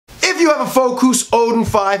you have a Fokoos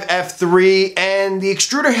Odin5 F3 and the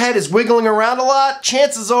extruder head is wiggling around a lot,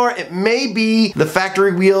 chances are it may be the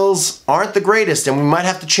factory wheels aren't the greatest and we might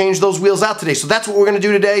have to change those wheels out today. So that's what we're going to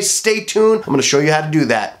do today. Stay tuned. I'm going to show you how to do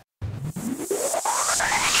that.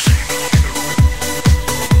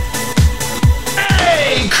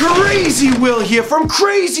 Hey, Crazy Will here from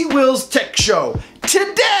Crazy Will's Tech Show.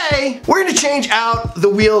 Today, we're going to change out the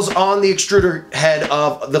wheels on the extruder head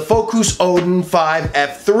of the Fokoos Odin5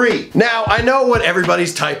 F3. Now, I know what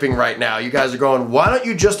everybody's typing right now. You guys are going, why don't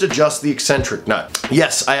you just adjust the eccentric nut?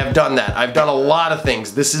 Yes, I have done that. I've done a lot of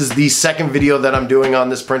things. This is the second video that I'm doing on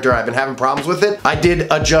this printer. I've been having problems with it. I did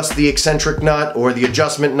adjust the eccentric nut or the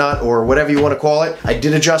adjustment nut or whatever you want to call it. I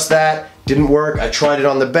did adjust that. Didn't work. I tried it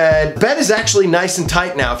on the bed. The bed is actually nice and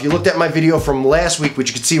tight now. If you looked at my video from last week, which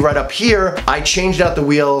you can see right up here, I changed out the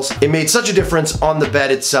wheels. It made such a difference on the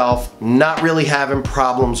bed itself, not really having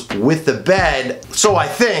problems with the bed, so I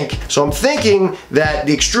think. So I'm thinking that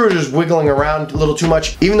the extruder is wiggling around a little too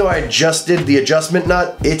much. Even though I adjusted the adjustment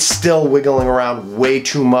nut, it's still wiggling around way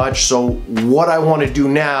too much. So what I want to do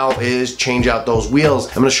now is change out those wheels.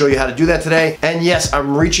 I'm going to show you how to do that today. And yes,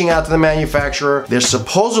 I'm reaching out to the manufacturer. They're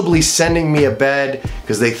supposedly sending me a bed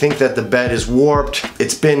because they think that the bed is warped.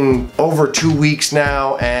 It's been over 2 weeks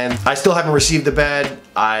now and I still haven't received the bed.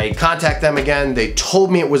 I contacted them again. They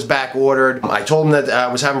told me it was back ordered. I told them that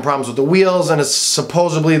I was having problems with the wheels and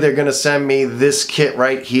supposedly they're gonna send me this kit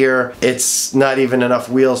right here. It's not even enough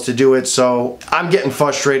wheels to do it, so I'm getting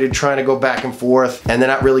frustrated trying to go back and forth and they're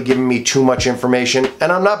not really giving me too much information,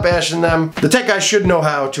 and I'm not bashing them. The tech guys should know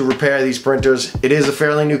how to repair these printers. It is a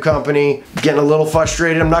fairly new company. Getting a little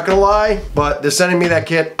frustrated, I'm not gonna lie, but they're sending me that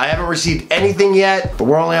kit. I haven't received anything yet, but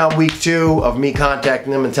we're only on week 2 of me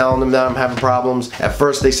contacting them and telling them that I'm having problems. At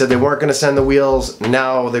first they said they weren't going to send the wheels.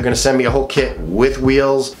 Now they're going to send me a whole kit with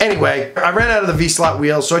wheels. Anyway, I ran out of the V-slot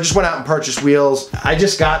wheels, so I just went out and purchased wheels. I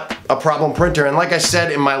just got a problem printer, and like I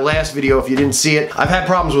said in my last video, if you didn't see it, I've had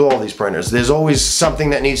problems with all these printers. There's always something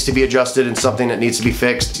that needs to be adjusted and something that needs to be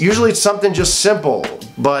fixed. Usually it's something just simple,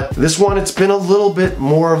 but this one, it's been a little bit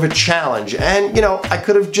more of a challenge, and you know, I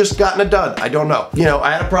could have just gotten a dud. I don't know. You know,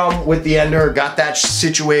 I had a problem with the ender, got that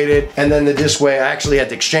situated, and then the discway, I actually had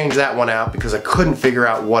to exchange that one out because I couldn't figure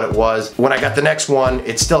out what it was. When I got the next one,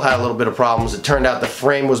 it still had a little bit of problems. It turned out the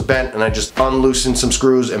frame was bent and I just unloosened some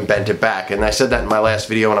screws and bent it back. And I said that in my last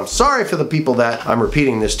video, and I'm sorry for the people that I'm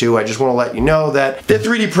repeating this to. I just want to let you know that they're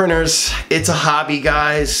 3D printers. It's a hobby,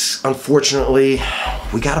 guys. Unfortunately,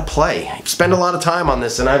 we gotta play. Spend a lot of time on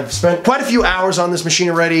this, and I've spent quite a few hours on this machine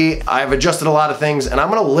already. I've adjusted a lot of things, and I'm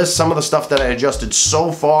gonna list some of the stuff that I adjusted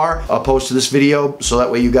so far opposed to this video, so that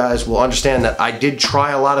way you guys will understand that I did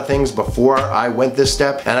try a lot of things before I went this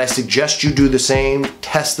step, and I suggest you do the same.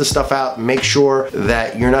 Test the stuff out, make sure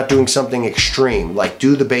that you're not doing something extreme. Like,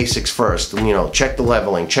 do the basics first. You know, check the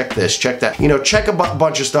leveling, check this, check that. You know, check a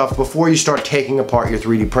bunch of stuff before you start taking apart your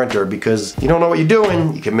 3D printer, because you don't know what you're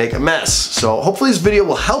doing, you can make a mess. So hopefully this video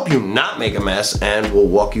will help you not make a mess, and we'll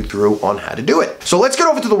walk you through on how to do it. So let's get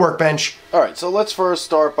over to the workbench. Alright, so let's first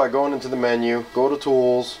start by going into the menu, go to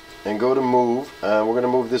Tools, and go to Move, and we're going to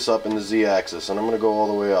move this up in the Z-axis, and I'm going to go all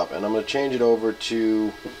the way up, and I'm going to change it over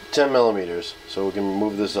to 10 millimeters so we can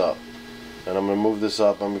move this up. And I'm going to move this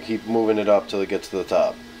up, I'm going to keep moving it up till it gets to the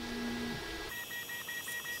top.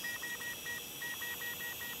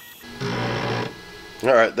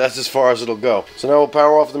 Alright, that's as far as it'll go. So now we'll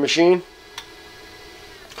power off the machine,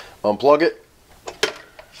 unplug it.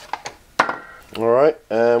 Alright,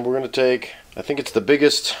 and we're going to take, I think it's the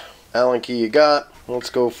biggest Allen key you got. Let's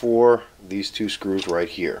go for these 2 screws right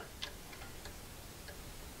here.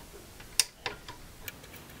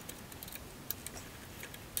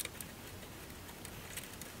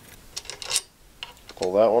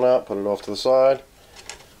 Pull that one out, put it off to the side.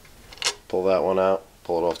 Pull that one out,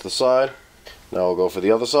 pull it off to the side. Now we'll go for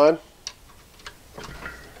the other side.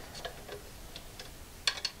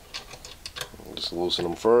 Just loosen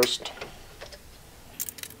them first.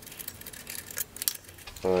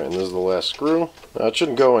 Alright, and this is the last screw. Now it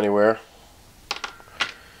shouldn't go anywhere.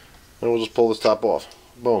 And we'll just pull this top off.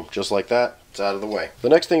 Boom, just like that, it's out of the way. The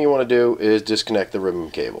next thing you want to do is disconnect the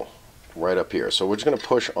ribbon cable right up here. So we're just going to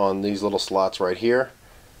push on these little slots right here.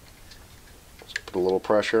 Let's put a little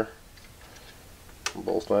pressure on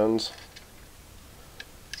both ends.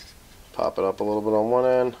 Pop it up a little bit on one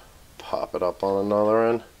end, pop it up on another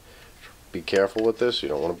end. Be careful with this, you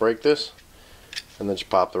don't want to break this. And then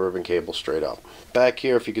just pop the ribbon cable straight up. Back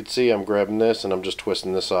here, if you could see, I'm grabbing this and I'm just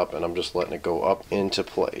twisting this up and I'm just letting it go up into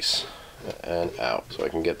place and out so I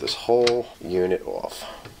can get this whole unit off.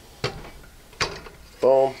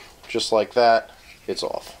 Boom, just like that, it's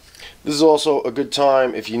off. This is also a good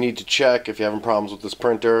time if you need to check, if you're having problems with this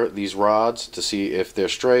printer, these rods to see if they're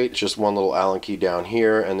straight. It's just one little Allen key down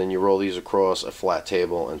here, and then you roll these across a flat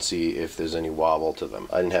table and see if there's any wobble to them.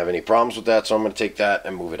 I didn't have any problems with that, so I'm going to take that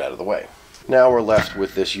and move it out of the way. Now we're left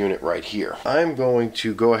with this unit right here. I'm going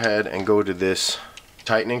to go ahead and go to this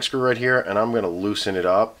tightening screw right here, and I'm going to loosen it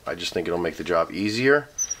up. I just think it'll make the job easier.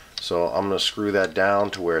 So I'm going to screw that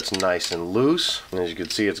down to where it's nice and loose. And as you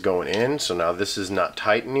can see, it's going in. So now this is not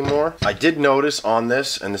tight anymore. I did notice on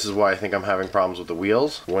this, and this is why I think I'm having problems with the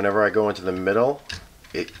wheels, whenever I go into the middle,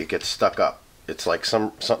 it gets stuck up. It's like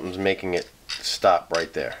something's making it stop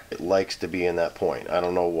right there. It likes to be in that point. I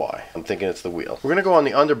don't know why. I'm thinking it's the wheel. We're going to go on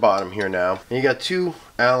the under bottom here now. And you got two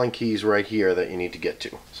Allen keys right here that you need to get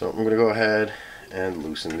to. So I'm going to go ahead and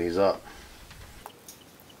loosen these up.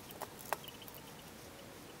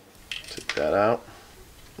 Take that out,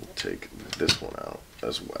 and take this one out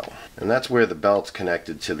as well. And that's where the belt's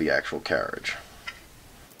connected to the actual carriage.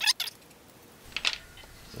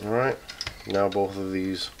 Alright, now both of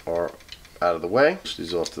these are out of the way. Push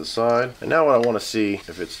these off to the side. And now what I want to see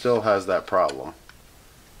if it still has that problem.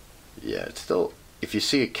 Yeah, it's still, if you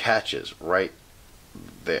see it catches right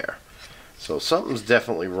there. So something's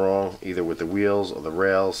definitely wrong, either with the wheels or the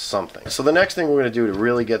rails, something. So the next thing we're going to do to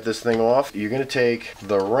really get this thing off, you're going to take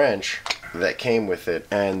the wrench that came with it,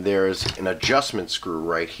 and there's an adjustment screw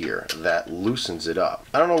right here that loosens it up.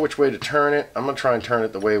 I don't know which way to turn it. I'm going to try and turn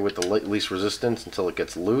it the way with the least resistance until it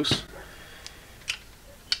gets loose.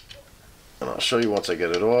 And I'll show you once I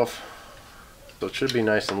get it off. So it should be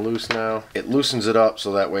nice and loose now. It loosens it up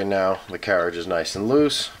so that way now the carriage is nice and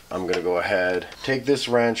loose. I'm going to go ahead, take this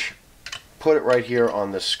wrench, put it right here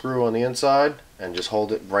on this screw on the inside, and just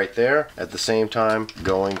hold it right there. At the same time,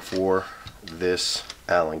 going for this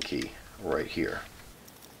Allen key right here.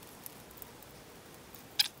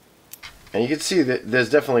 And you can see that there's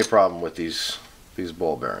definitely a problem with these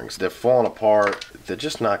ball bearings. They're falling apart. They're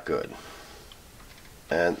just not good.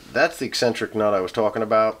 And that's the eccentric nut I was talking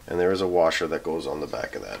about, and there is a washer that goes on the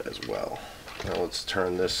back of that as well. Now let's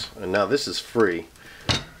turn this, and now this is free.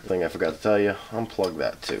 Thing I forgot to tell you, unplug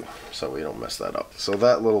that too so we don't mess that up. So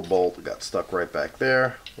that little bolt got stuck right back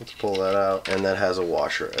there. Let's pull that out, and that has a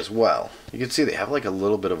washer as well. You can see they have like a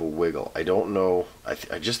little bit of a wiggle. I don't know,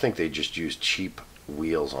 I just think they just used cheap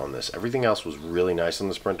wheels on this. Everything else was really nice on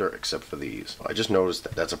this printer except for these. I just noticed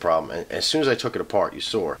that that's a problem, and as soon as I took it apart, you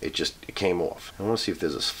saw it came off. I want to see if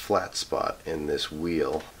there's a flat spot in this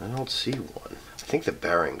wheel. I don't see one. I think the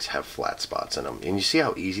bearings have flat spots in them, and you see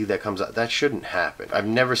how easy that comes out? That shouldn't happen. I've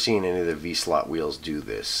never seen any of the V-slot wheels do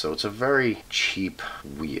this, so it's a very cheap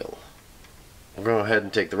wheel. We'll go ahead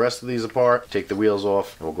and take the rest of these apart, take the wheels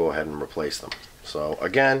off, and we'll go ahead and replace them. So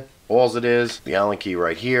again, all it is, the Allen key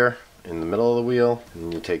right here in the middle of the wheel, and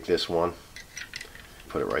then you take this one,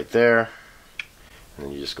 put it right there, and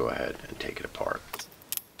then you just go ahead and take it apart.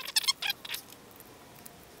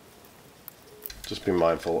 Just be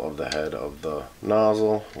mindful of the head of the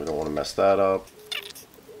nozzle. We don't want to mess that up.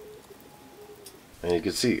 And you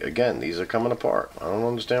can see, again, these are coming apart. I don't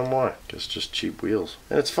understand why. It's just cheap wheels.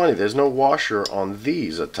 And it's funny, there's no washer on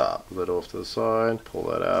these at top. Put it off to the side, pull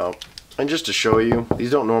that out. And just to show you,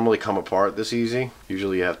 these don't normally come apart this easy.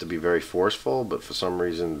 Usually you have to be very forceful, but for some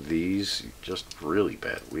reason these, just really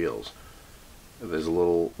bad wheels. There's a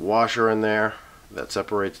little washer in there that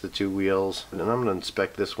separates the two wheels, and I'm going to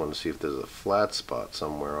inspect this one to see if there's a flat spot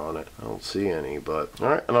somewhere on it. I don't see any, but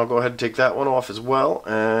alright, and I'll go ahead and take that one off as well,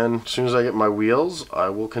 and as soon as I get my wheels I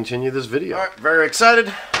will continue this video. Alright, very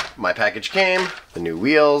excited. My package came, the new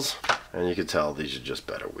wheels, and you can tell these are just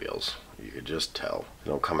better wheels. You could just tell.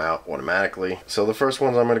 They don't come out automatically. So the first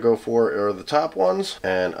ones I'm going to go for are the top ones,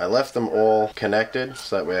 and I left them all connected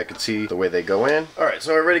so that way I could see the way they go in. Alright,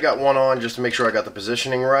 so I already got one on just to make sure I got the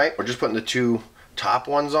positioning right. We're just putting the two top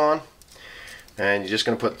ones on, and you're just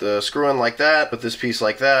going to put the screw in like that, put this piece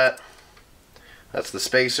like that, that's the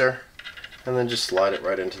spacer, and then just slide it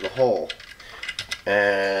right into the hole,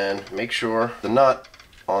 and make sure the nut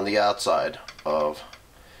on the outside of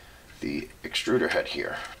the extruder head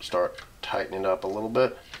here. Start tightening it up a little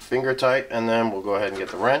bit, finger tight, and then we'll go ahead and get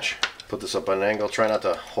the wrench, put this up at an angle, try not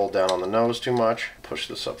to hold down on the nose too much, push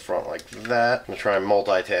this up front like that. I'm going to try and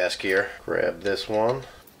multitask here. Grab this one,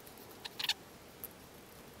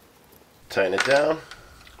 tighten it down,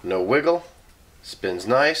 no wiggle, spins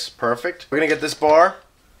nice, perfect. We're gonna get this bar.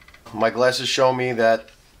 My glasses show me that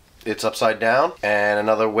it's upside down, and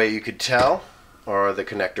another way you could tell are the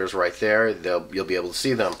connectors right there. You'll be able to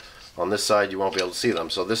see them. On this side you won't be able to see them.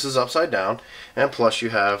 So this is upside down, and plus you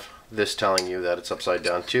have this telling you that it's upside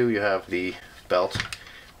down too. You have the belt.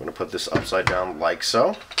 I'm gonna put this upside down like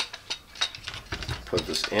so. put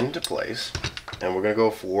this into place, and we're gonna go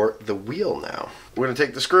for the wheel now. We're gonna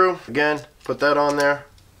take the screw, again, put that on there,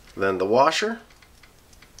 then the washer,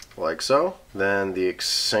 like so, then the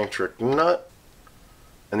eccentric nut,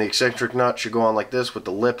 and the eccentric nut should go on like this with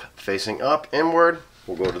the lip facing up, inward.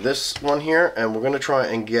 We'll go to this one here, and we're gonna try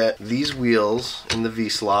and get these wheels in the V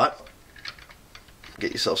slot.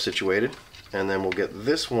 Get yourself situated. And then we'll get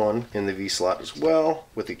this one in the V slot as well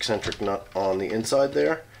with the eccentric nut on the inside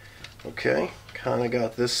there. Okay, kind of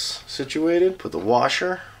got this situated. Put the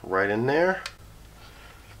washer right in there.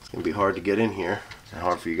 It's gonna be hard to get in here and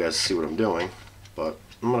hard for you guys to see what I'm doing, but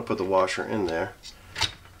I'm gonna put the washer in there.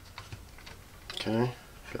 Okay,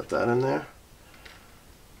 got that in there.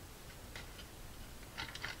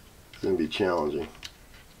 It's gonna be challenging,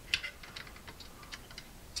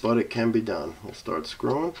 but it can be done. We'll start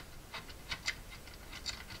screwing.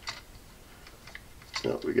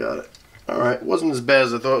 Yep, we got it. Alright, wasn't as bad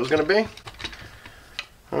as I thought it was going to be.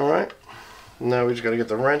 Alright, now we just got to get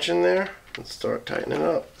the wrench in there and start tightening it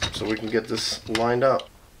up so we can get this lined up.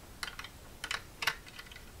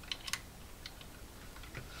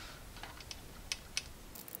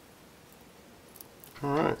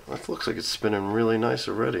 Alright, that looks like it's spinning really nice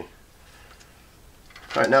already.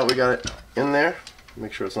 Alright, now we got it in there.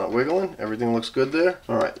 Make sure it's not wiggling. Everything looks good there.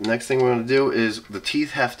 Alright, next thing we're going to do is the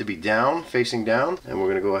teeth have to be down, facing down, and we're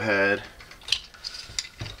going to go ahead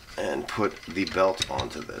and put the belt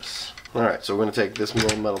onto this. Alright, so we're going to take this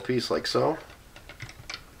metal piece like so,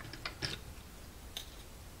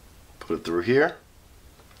 put it through here.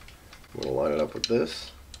 I'm going to line it up with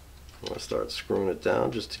this. I'm going to start screwing it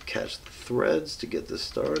down just to catch the threads to get this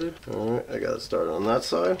started. Alright, I got it started on that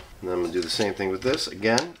side. And then I'm going to do the same thing with this.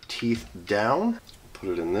 Again, teeth down.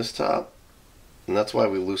 Put it in this top, and that's why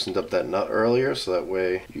we loosened up that nut earlier, so that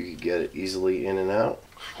way you can get it easily in and out.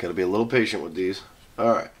 Gotta be a little patient with these.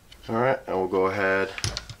 Alright, and we'll go ahead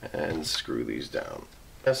and screw these down.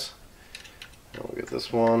 Yes, and we'll get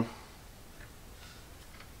this one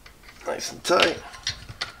nice and tight.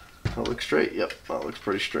 That looks straight? Yep, that looks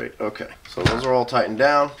pretty straight. Okay, so those are all tightened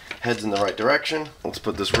down. Head's in the right direction. Let's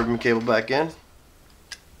put this ribbon cable back in.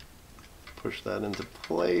 Push that into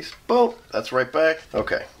place. Boom! That's right back.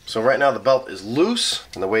 Okay, so right now the belt is loose,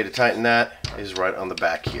 and the way to tighten that is right on the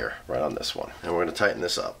back here, right on this one. And we're going to tighten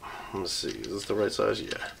this up. Let's see, is this the right size?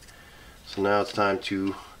 Yeah. So now it's time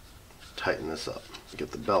to tighten this up. Get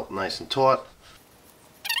the belt nice and taut.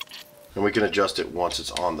 And we can adjust it once it's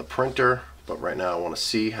on the printer, but right now I want to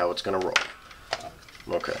see how it's going to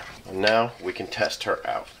roll. Okay, and now we can test her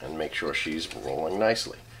out and make sure she's rolling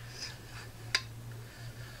nicely.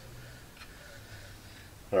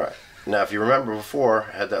 Alright, now if you remember before,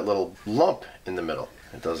 I had that little lump in the middle.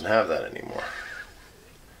 It doesn't have that anymore.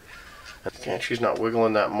 And she's not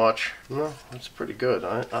wiggling that much. No, that's pretty good.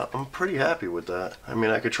 I'm pretty happy with that. I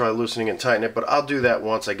mean, I could try loosening and tighten it, but I'll do that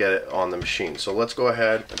once I get it on the machine. So let's go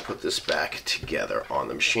ahead and put this back together on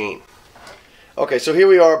the machine. Okay, so here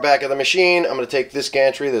we are back at the machine. I'm going to take this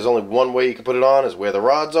gantry. There's only one way you can put it on, is where the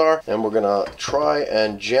rods are. And we're going to try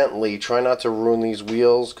and gently, try not to ruin these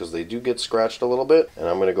wheels because they do get scratched a little bit. And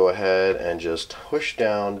I'm going to go ahead and just push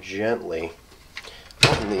down gently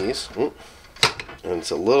on these. And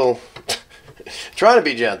it's a little, trying to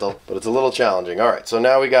be gentle, but it's a little challenging. Alright, so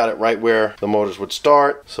now we got it right where the motors would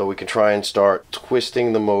start. So we can try and start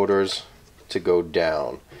twisting the motors to go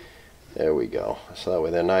down. There we go. So that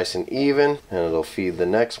way they're nice and even, and it'll feed the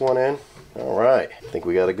next one in. Alright, I think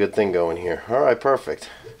we got a good thing going here. Alright, perfect.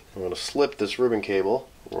 I'm going to slip this ribbon cable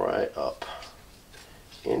right up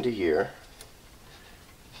into here,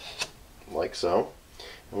 like so.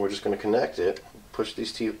 And we're just going to connect it, push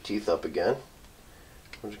these teeth up again.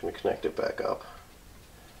 We're just going to connect it back up,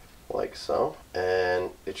 like so. And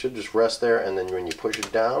it should just rest there, and then when you push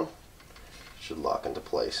it down, should lock into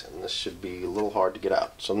place, and this should be a little hard to get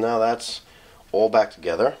out. So now that's all back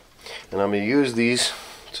together, and I'm going to use these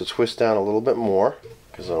to twist down a little bit more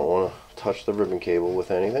because I don't want to touch the ribbon cable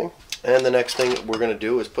with anything. And the next thing we're going to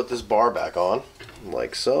do is put this bar back on,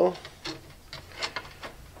 like so.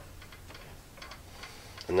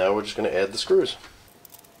 And now we're just going to add the screws.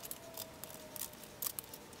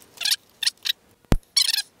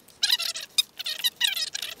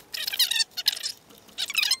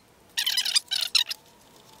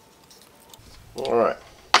 Alright,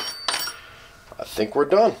 I think we're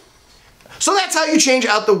done. So that's how you change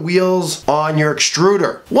out the wheels on your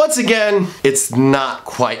extruder. Once again, it's not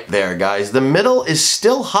quite there, guys. The middle is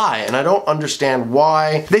still high, and I don't understand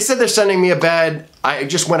why. They said they're sending me a bed. I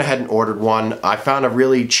just went ahead and ordered one. I found a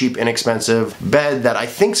really cheap, inexpensive bed that I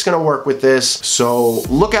think is gonna work with this. So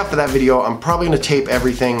look out for that video. I'm probably gonna tape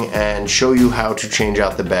everything and show you how to change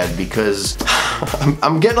out the bed because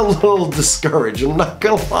I'm getting a little discouraged. I'm not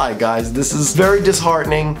gonna lie, guys. This is very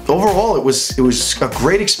disheartening. Overall, it was a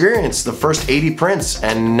great experience. The first 80 prints,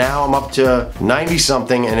 and now I'm up to 90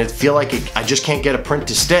 something, and it feel like I just can't get a print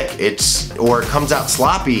to stick. Or it comes out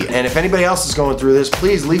sloppy. And if anybody else is going through this,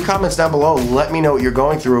 please leave comments down below. Let me know what you're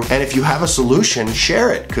going through, and if you have a solution,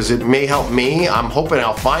 share it, because it may help me. I'm hoping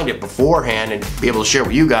I'll find it beforehand and be able to share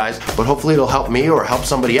with you guys, but hopefully it'll help me or help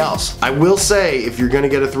somebody else. I will say, if you're gonna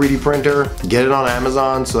get a 3D printer, get it on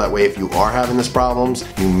Amazon, so that way if you are having this problems,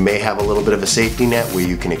 you may have a little bit of a safety net where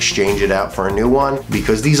you can exchange it out for a new one,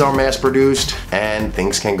 because these are mass produced and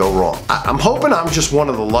things can go wrong. I'm hoping I'm just one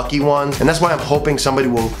of the lucky ones, and that's why I'm hoping somebody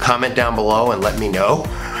will comment down below and let me know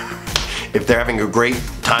if they're having a great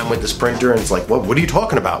time with this printer and it's like, what are you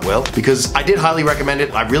talking about, Will? Because I did highly recommend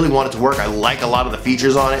it. I really want it to work. I like a lot of the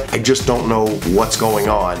features on it. I just don't know what's going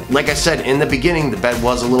on. Like I said, in the beginning, the bed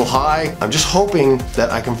was a little high. I'm just hoping that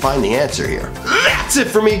I can find the answer here. That's it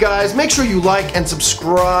for me, guys. Make sure you like and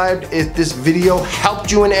subscribe if this video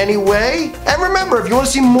helped you in any way. And remember, if you want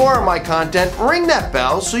to see more of my content, ring that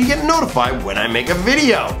bell so you get notified when I make a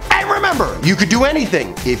video. And remember, you could do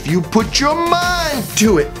anything if you put your mind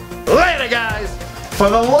to it. Later, guys! For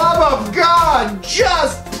the love of God,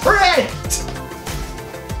 just print!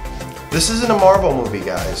 This isn't a Marvel movie,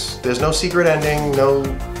 guys. There's no secret ending, no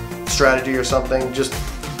strategy or something. Just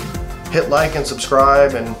hit like and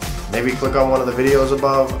subscribe and maybe click on one of the videos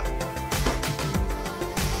above.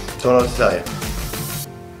 Don't know what to tell you.